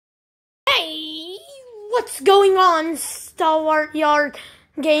what's going on, Stalwart Yard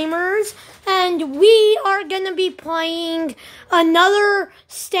gamers? And we are going to be playing another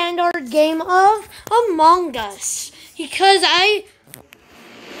standard game of Among Us. Because I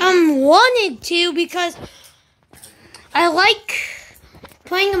wanted to, because I like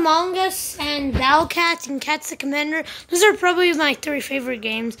playing Among Us and Battle Cats and Cats the Commander. Those are probably my 3 favorite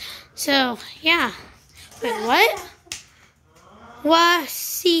games. So, yeah. Wait, what? What?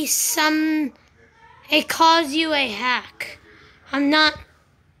 See some... It calls you a hack. I'm not...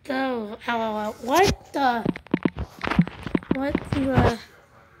 Oh, LOL. What the...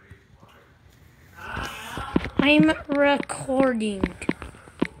 I'm recording.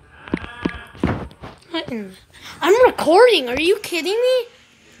 I'm recording. Are you kidding me?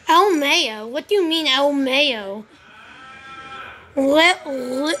 El Mayo. What do you mean El Mayo?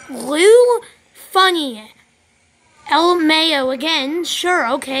 Lou Funny. El Mayo again. Sure,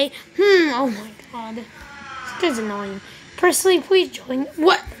 okay. Oh my god. This is annoying. Presley, please join.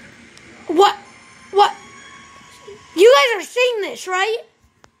 What? You guys are seeing this, right?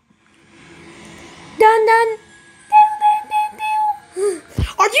 Dun dun.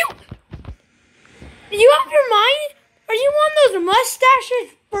 Are you out your mind? Are you one of those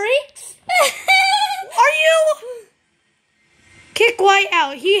mustaches freaks? Are you? Kick White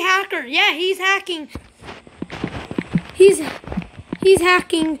out. He hacker. Yeah, he's hacking. He's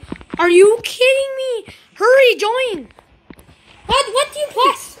hacking. Are you kidding me? Hurry, join. What do you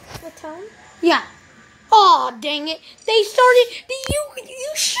press? What time? Yeah. Oh, dang it. They started.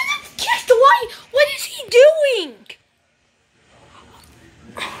 You should have kicked White. What is he doing?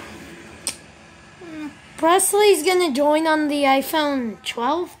 Presley's gonna join on the iPhone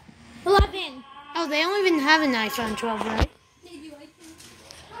 12? 11. Oh, they don't even have an iPhone 12, right? They do, I think.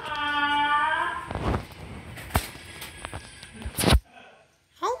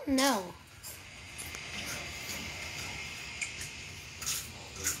 Oh, no.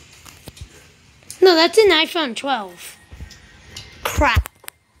 No, that's an iPhone 12. Crap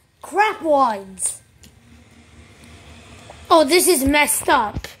wads. Oh, this is messed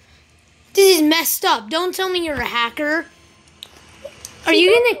up. This is messed up. Don't tell me you're a hacker. Are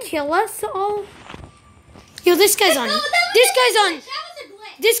you gonna kill us all? Yo, this guy's on.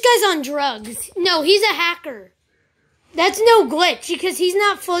 This guy's on drugs. No, he's a hacker. That's no glitch because he's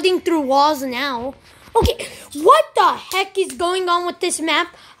not floating through walls now. Okay, what the heck is going on with this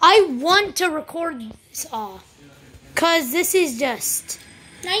map? I want to record this all. Cause this is just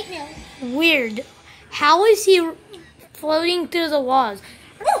Nightmare. weird. How is he floating through the walls?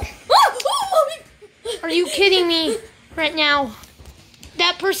 Are you kidding me right now?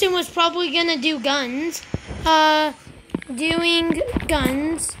 That person was probably gonna do guns. Doing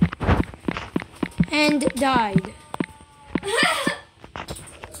guns. And died.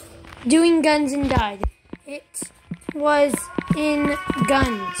 Doing guns and died. It was in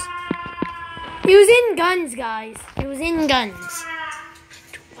guns. It was in guns, guys. It was in guns.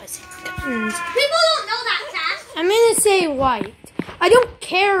 It was in guns. People don't know that, Cass. I'm gonna say white. I don't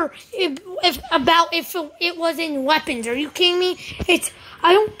care if it was in weapons. Are you kidding me?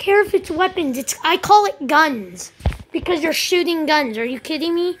 I don't care if it's weapons. I call it guns because you're shooting guns. Are you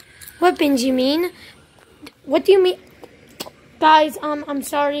kidding me? Weapons, you mean? What do you mean, guys? I'm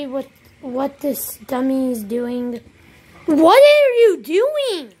sorry. What this dummy is doing? What are you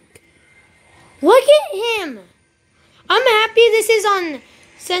doing? Look at him. I'm happy this is on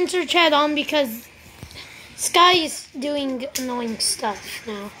censor chat on because Sky is doing annoying stuff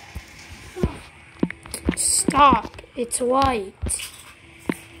now. Stop. It's white.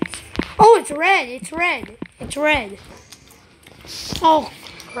 Oh, it's red. It's red. It's red. Oh,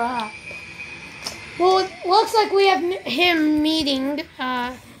 crap. Well, it looks like we have him meeting.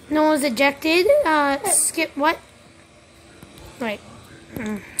 No one's ejected. Skip what? Right.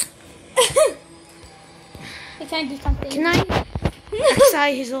 Can I do something? Can I?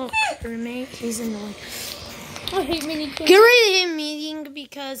 Exile his little roommate. He's annoying. I hate mini games. Get rid of him meeting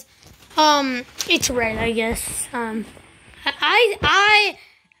because, it's red, I guess.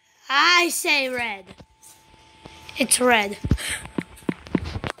 I say red. It's red.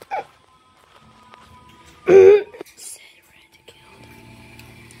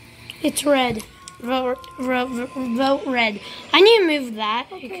 It's red. Vote red. I need to move that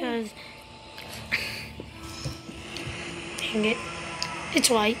because. Dang it. It's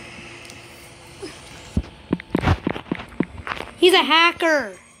white. He's a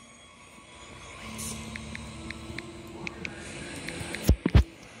hacker.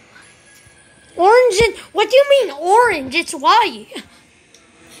 Orange and... What do you mean orange? It's white.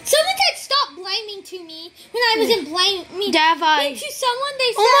 Someone said stop blaming to me when I wasn't blaming. Davai. To someone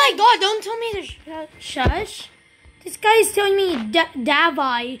they said. Oh my God! Don't tell me to shush. This guy is telling me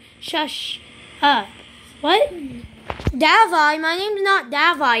Davai. Shush. What? Davai? My name's not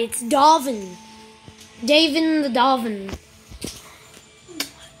Davai. It's Davin. Davin the Davin.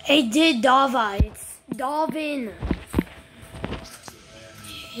 I did Davai. It's Davin.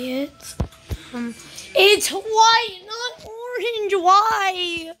 It's white, not orange.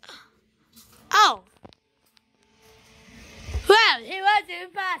 Why? Oh. Well, he was the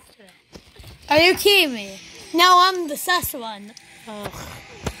imposter. Are you kidding me? Now I'm the sus one. Ugh.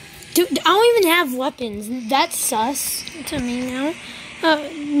 Dude, I don't even have weapons. That's sus to me now.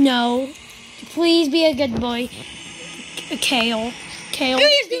 No. Please be a good boy. Kale. Who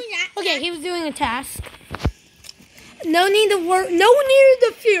is doing that? Okay, he was doing a task. No need to worry. No need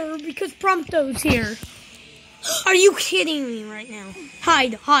to fear because Prompto's here. Are you kidding me right now?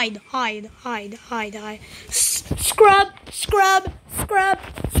 Hide. Scrub.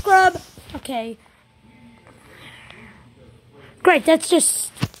 Okay. Great, that's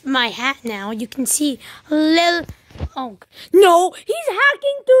just my hat now. You can see a little... Oh, no, he's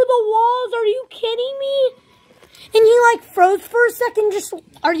hacking through the walls. Are you kidding me? And he like froze for a second.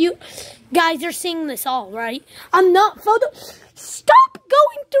 Are you... Guys, you're seeing this all, right? I'm not Stop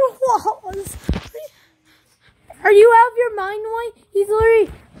going through walls. Are you out of your mind, White? He's literally...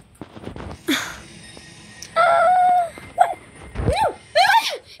 What? No!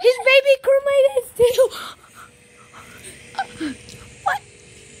 His baby crewmate is too... What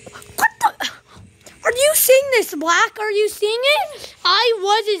the... Are you seeing this, Black? Are you seeing it? I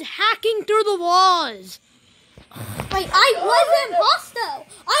was hacking through the walls. Wait, I was imposter.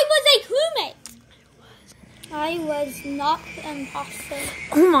 I was a crewmate. I was not imposter.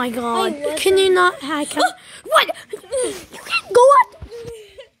 Oh my God! Can you not hack? What? You can't go up.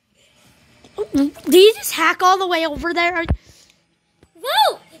 Did you just hack all the way over there?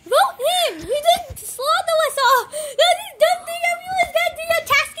 Vote him. He didn't slaughter us all. Don't think everyone's gonna do the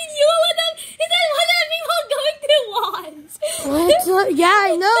task and you with them. And then let everyone go through walls. What? Yeah,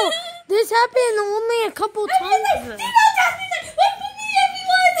 I know. This happened only a couple times.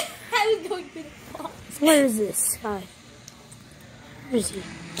 I was going through the walls. Where is this guy? Where is he?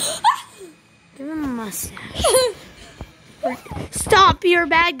 Give him a mustache. Stop! You're a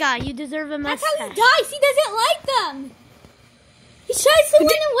bad guy. You deserve a mustache. That's how he dies. He doesn't like them. He tries to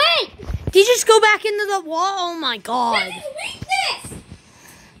run away. Did you just go back into the wall? Oh my God. That's his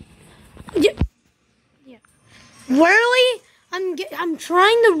weakness. Yeah. Really? I'm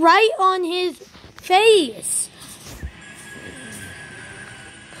trying to write on his face.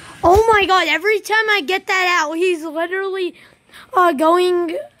 Oh my God, every time I get that out, he's literally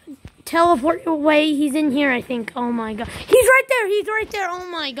going teleport away. He's in here, I think. Oh my God. He's right there. Oh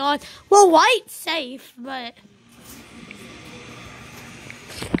my God. Well, White's safe, but...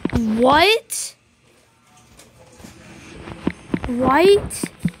 What? White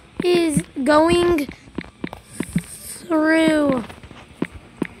is going through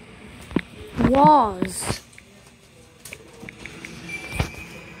walls.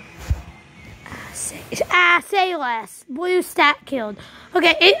 Say less. Blue stat killed.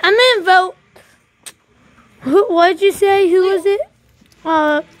 Okay, I'm gonna vote. What did you say? Who was it?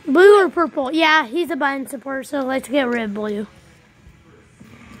 Blue or purple? Yeah, he's a Biden supporter, so let's get rid of blue.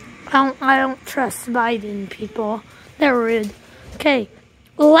 I don't trust Biden people. They're rude. Okay,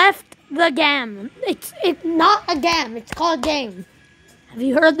 left the game. It's not a game. It's called game. Have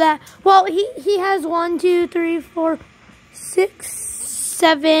you heard that? Well, he has 1, 2, 3, 4, 6,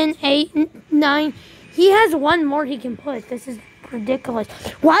 7, 8, 9. He has one more he can put. This is ridiculous.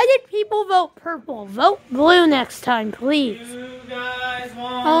 Why did people vote purple? Vote blue next time, please. You guys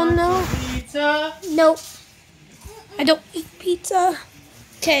want some pizza? Nope. I don't eat pizza.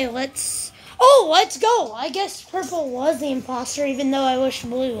 Okay, let's go. I guess purple was the imposter, even though I wish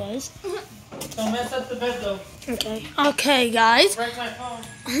blue was. Don't mess up the bed, though. Okay, guys. Break my phone.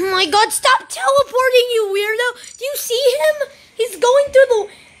 Oh my God, stop teleporting, you weirdo. Do you see him? He's going through the...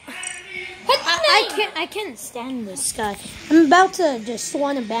 I can't stand this guy. I'm about to just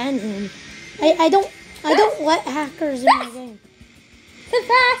want to ban him. I don't let hackers in my game.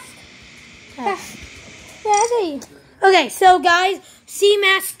 Fast. Ready. Okay, so guys, see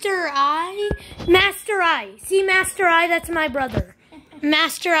Master Eye? See Master Eye, that's my brother.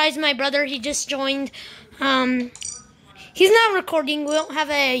 Master Eye's my brother. He just joined. He's not recording. We don't have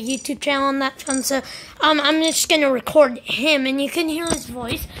a YouTube channel on that phone, so I'm just gonna record him, and you can hear his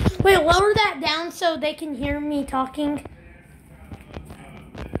voice. Wait, lower that down so they can hear me talking.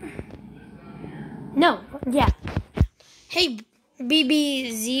 No, yeah. Hey,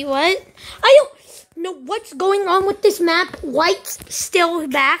 BBZ, what? I don't know what's going on with this map. White's still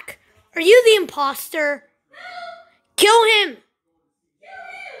back. Are you the imposter? Kill him.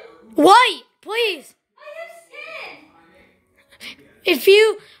 White, please. If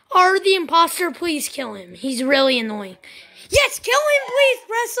you are the imposter, please kill him. He's really annoying. Yes, kill him, please,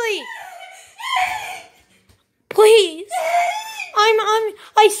 Presley. Please.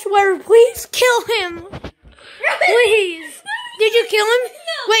 I swear, please kill him. Please. Did you kill him?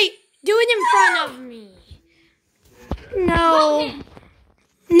 No. Wait, do it in front of me. No.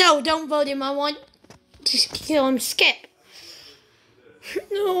 No, don't vote him. I want to kill him. Skip.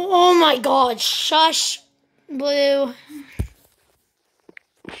 No, oh my God. Shush, Blue.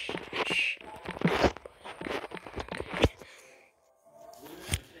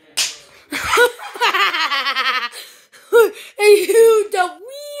 Hey, who the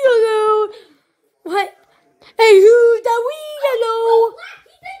weirdo? What? Hey, who the weirdo?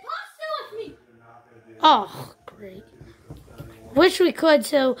 Oh, great. Wish we could,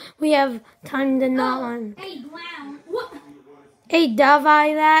 so we have time to not on. Hey, Brown. What? Hey,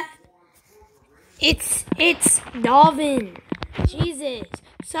 Davai, that. It's Davin. Jesus.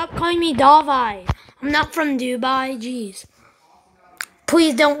 Stop calling me Davai. I'm not from Dubai. Jeez.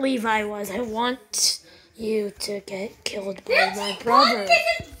 Please don't leave, I want you to get killed by my brother.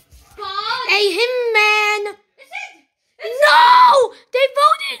 Hey, him, man. No! They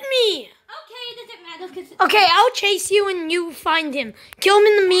voted me. Okay, it doesn't matter. Okay, I'll chase you and you find him. Kill him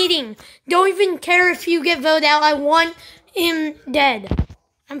in the meeting. Don't even care if you get voted out. I want him dead.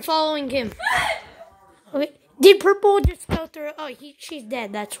 I'm following him. Okay. Did Purple just go through? Oh, she's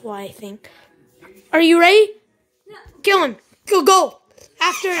dead. That's why I think. Are you ready? No. Kill him. Go.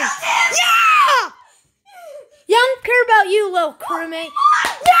 After him. Yeah! Yeah, I don't care about you, little crewmate.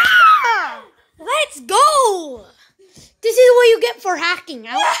 Yeah! Let's go! This is what you get for hacking.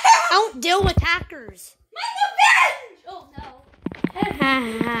 I don't deal with hackers. Oh, no.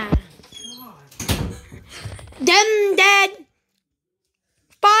 Them dead.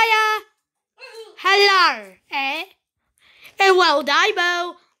 Fire. Hello. Eh? Well,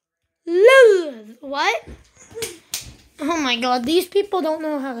 Daibo. Lose. What? Oh my God, these people don't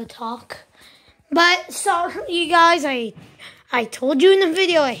know how to talk. But sorry, you guys. I told you in the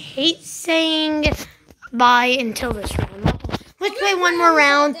video I hate saying bye until this round. Let's play one more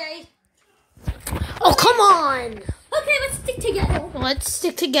round. Oh, come on. Okay, let's stick together. Let's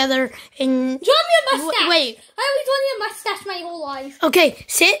stick together and... Draw me a mustache. Wait. I always wanted a mustache my whole life. Okay,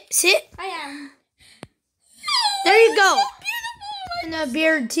 sit. I am. There you go. So beautiful. And a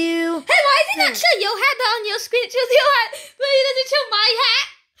beard too. Hey, why does it not show your hat on your screen? It shows your hat, but it doesn't show my hat.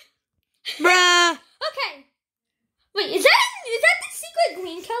 Bruh. Okay. Wait, is that the secret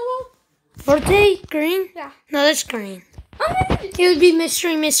green color? Forte? Green? Yeah. No, that's green. Oh, It would be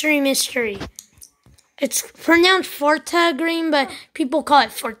mystery. It's pronounced Forte green, but people call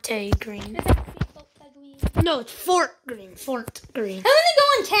it Forte green. No, it's Fort green. Fort green. I'm gonna go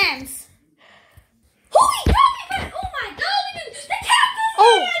on cams. Holy cow! Oh my God! The cactus!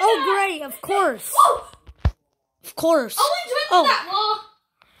 Oh, great! Of course. Oh! Of course. Oh, enjoy that wall.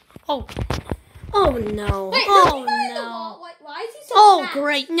 Oh no. Wait, Oh no, he's no. the wall. Why is he so Oh fat?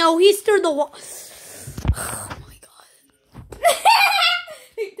 great! No, he's through the wall. Oh my God.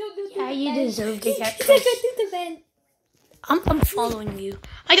 Yeah, you deserve to get cursed. I'm following you.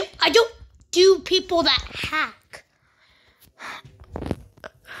 I don't do people that hack.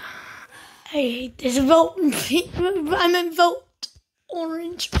 I hate this. Vote. I meant vote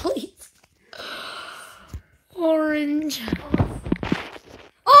orange, please. Orange.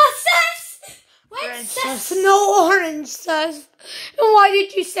 Oh, sus! Why Red sus? sus. No orange sus. And why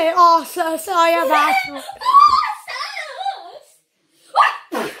did you say oh sus? I have asthma.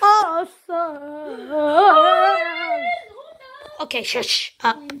 Oh, sus! Oh sus. Okay, shush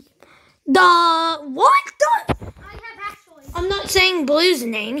up. The what? The? I have actually. I'm not saying Blue's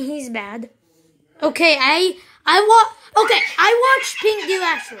name. He's bad. Okay, I watched Pink do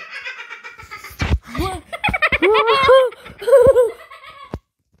Astro.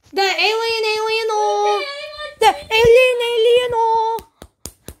 The alien oh. The alien oh.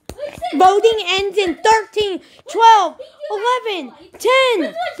 Voting ends in 13, 12, 11, 10,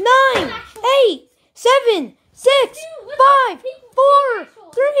 9, 8, 7, 6, 5, 4,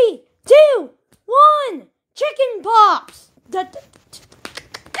 3, 2, 1. Chicken pops.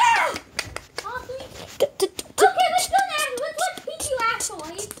 Okay, let's watch Pinky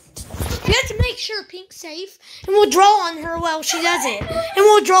actually. We have to make sure Pink's safe, and we'll draw on her while she does it, and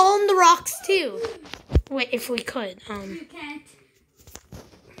we'll draw on the rocks too. Wait, if we could. You can't.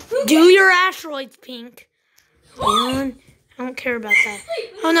 Do your asteroids, Pink. On. don't care about that.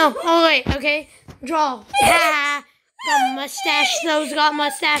 Oh no. Oh wait. Okay. Draw. Ha. Got mustache. Those got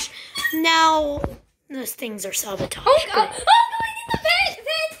mustache. Now those things are sabotage. Oh God! I'm going in the vent.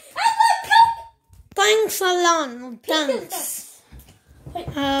 Thanks a lot. Thanks. Wait.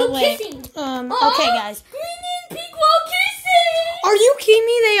 Kissing. Okay, guys. Green and pink while kissing. Are you kidding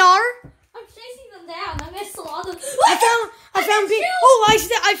me? They are. I'm chasing them down. I'm gonna slaw them. I found pink. Oh,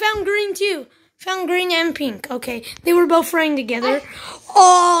 I found green too. Found green and pink. Okay, they were both running together.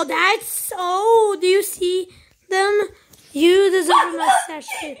 Oh, that's. Oh, do you see them? You deserve a mustache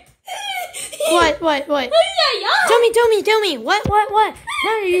too. What? Tell me. What?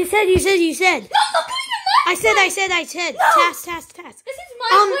 No, you said. No, look at your I said. No. Task. This is my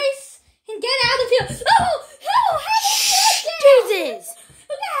place. And get out of here. Oh, Jesus.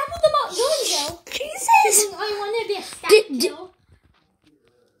 Look at them up. Go. Jesus. I want to be a statue.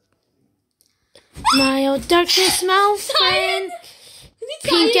 My old darkness, my friend.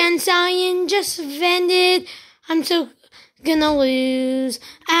 Pink and cyan just vended. I'm so gonna lose.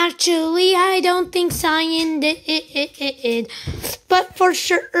 Actually, I don't think cyan did. But for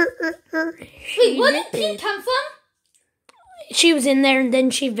sure. Wait, where did pink come from? She was in there and then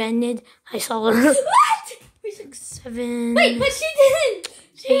she vended. I saw her. What? 6, 7. Wait, but she didn't.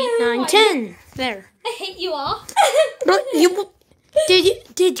 8, 9, 10. There. I hate you all. But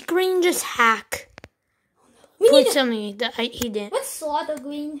did Green just hack? Please tell me that he didn't. What's Slaughter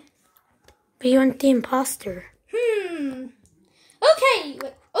Green? But you aren't the imposter. Okay.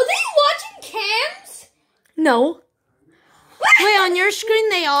 Are they watching cams? No. Wait, on your screen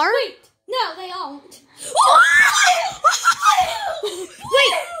they are? Wait, no, they aren't.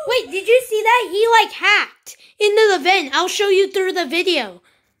 Wait, did you see that? He hacked into the vent. I'll show you through the video.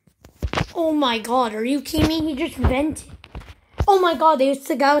 Oh my God, are you kidding me? He just vented. Oh my God, it's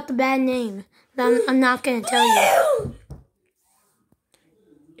the guy with the bad name. I'm not going to tell you.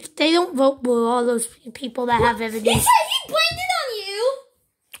 If they don't vote blue, all those people that have evidence. He said he blamed it on you.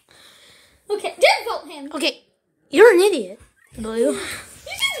 Okay, then vote him. Okay, you're an idiot, Blue. You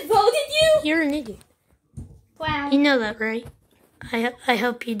just voted you? You're an idiot. Wow. You know that, right? I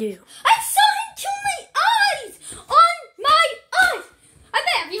hope you do. I saw him to my eyes! On my eyes! I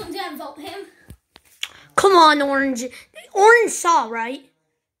bet everyone didn't vote him. Come on, Orange. Orange saw, right?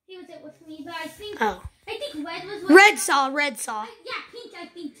 He was it with me, but I think Red was with Red saw. Yeah, Pink I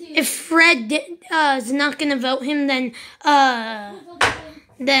think too. If Red is not gonna vote him,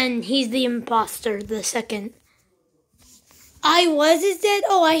 then he's the imposter, the second. I Was is dead?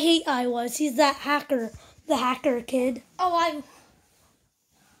 Oh, I hate I Was. He's that hacker. The hacker kid. Oh, Are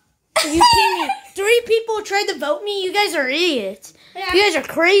you kidding me? 3 people tried to vote me? You guys are idiots. Yeah. You guys are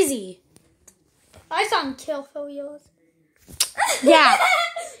crazy. I saw him kill for yours. Yeah.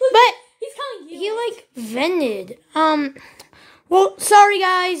 But he's calling you. he vended. Well, sorry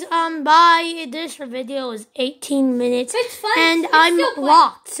guys. Bye. This video is 18 minutes. It's fun. And It's I'm still fun.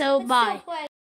 locked, so It's bye. still fun.